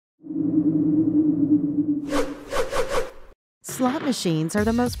Slot machines are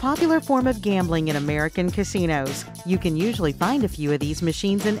the most popular form of gambling in American casinos. You can usually find a few of these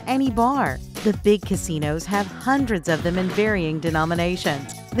machines in any bar. The big casinos have hundreds of them in varying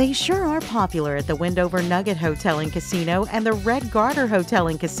denominations. They sure are popular at the Wendover Nugget Hotel and Casino and the Red Garter Hotel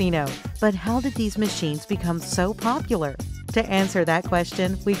and Casino. But how did these machines become so popular? To answer that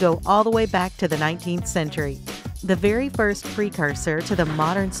question, we go all the way back to the 19th century. The very first precursor to the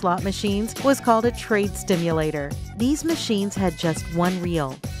modern slot machines was called a trade stimulator. These machines had just one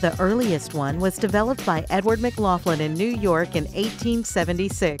reel. The earliest one was developed by Edward McLaughlin in New York in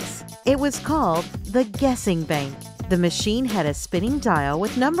 1876. It was called the guessing bank. The machine had a spinning dial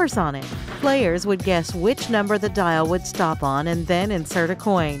with numbers on it. Players would guess which number the dial would stop on and then insert a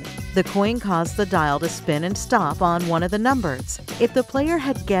coin. The coin caused the dial to spin and stop on one of the numbers. If the player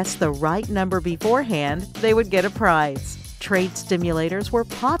had guessed the right number beforehand, they would get a prize. Trade stimulators were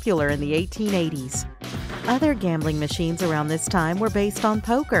popular in the 1880s. Other gambling machines around this time were based on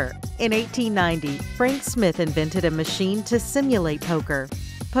poker. In 1890, Frank Smith invented a machine to simulate poker.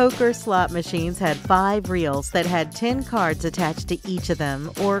 Poker slot machines had 5 reels that had 10 cards attached to each of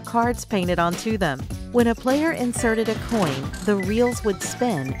them or cards painted onto them. When a player inserted a coin, the reels would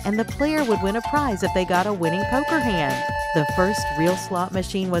spin and the player would win a prize if they got a winning poker hand. The first reel slot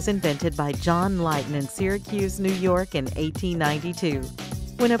machine was invented by John Lighton in Syracuse, New York in 1892.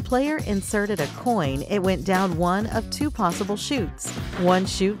 When a player inserted a coin, it went down one of 2 possible chutes. One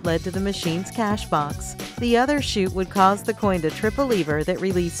chute led to the machine's cash box. The other chute would cause the coin to trip a lever that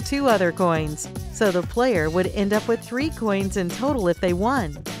released 2 other coins, so the player would end up with 3 coins in total if they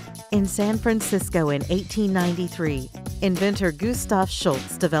won. In San Francisco in 1893, inventor Gustav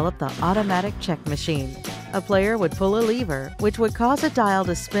Schultz developed the automatic check machine. A player would pull a lever, which would cause a dial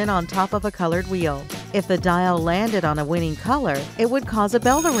to spin on top of a colored wheel. If the dial landed on a winning color, it would cause a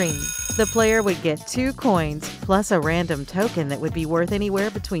bell to ring. The player would get 2 coins, plus a random token that would be worth anywhere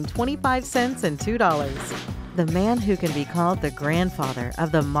between 25 cents and $2. The man who can be called the grandfather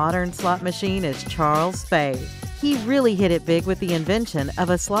of the modern slot machine is Charles Fay. He really hit it big with the invention of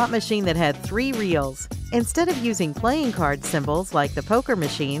a slot machine that had 3 reels. Instead of using playing card symbols like the poker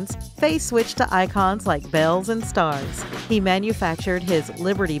machines, Fay switched to icons like bells and stars. He manufactured his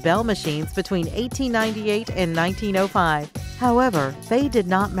Liberty Bell machines between 1898 and 1905. However, Fay did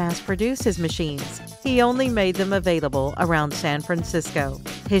not mass-produce his machines. He only made them available around San Francisco.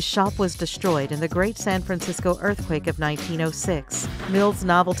 His shop was destroyed in the Great San Francisco earthquake of 1906. Mills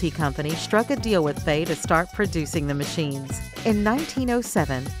Novelty Company struck a deal with Fay to start producing the machines. In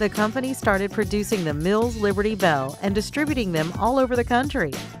 1907, the company started producing the Mills Liberty Bell and distributing them all over the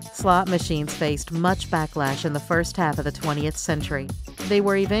country. Slot machines faced much backlash in the first half of the 20th century. They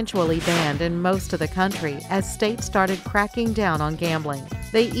were eventually banned in most of the country as states started cracking down on gambling.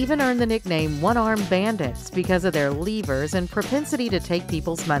 They even earned the nickname one-armed bandits because of their levers and propensity to take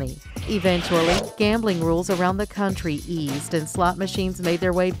people's money. Eventually, gambling rules around the country eased and slot machines made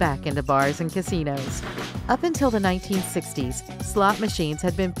their way back into bars and casinos. Up until the 1960s, slot machines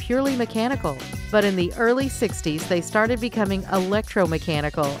had been purely mechanical, but in the early 60s they started becoming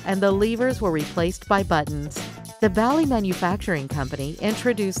electromechanical and the levers were replaced by buttons. The Bally Manufacturing Company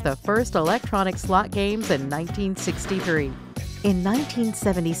introduced the first electronic slot games in 1963. In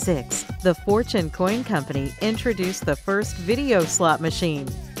 1976, the Fortune Coin Company introduced the first video slot machine.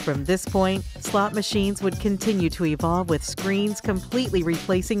 From this point, slot machines would continue to evolve with screens completely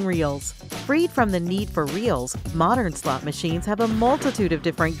replacing reels. Freed from the need for reels, modern slot machines have a multitude of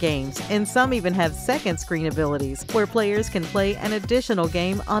different games, and some even have second screen abilities, where players can play an additional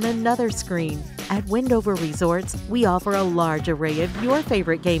game on another screen. At Wendover Resorts, we offer a large array of your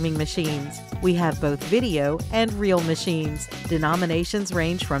favorite gaming machines. We have both video and reel machines. Denominations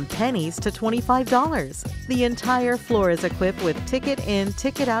range from pennies to $25. The entire floor is equipped with ticket-in,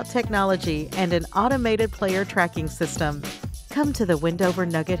 ticket-out technology and an automated player tracking system. Come to the Wendover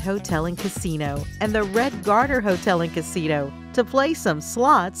Nugget Hotel and Casino and the Red Garter Hotel and Casino to play some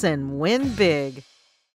slots and win big.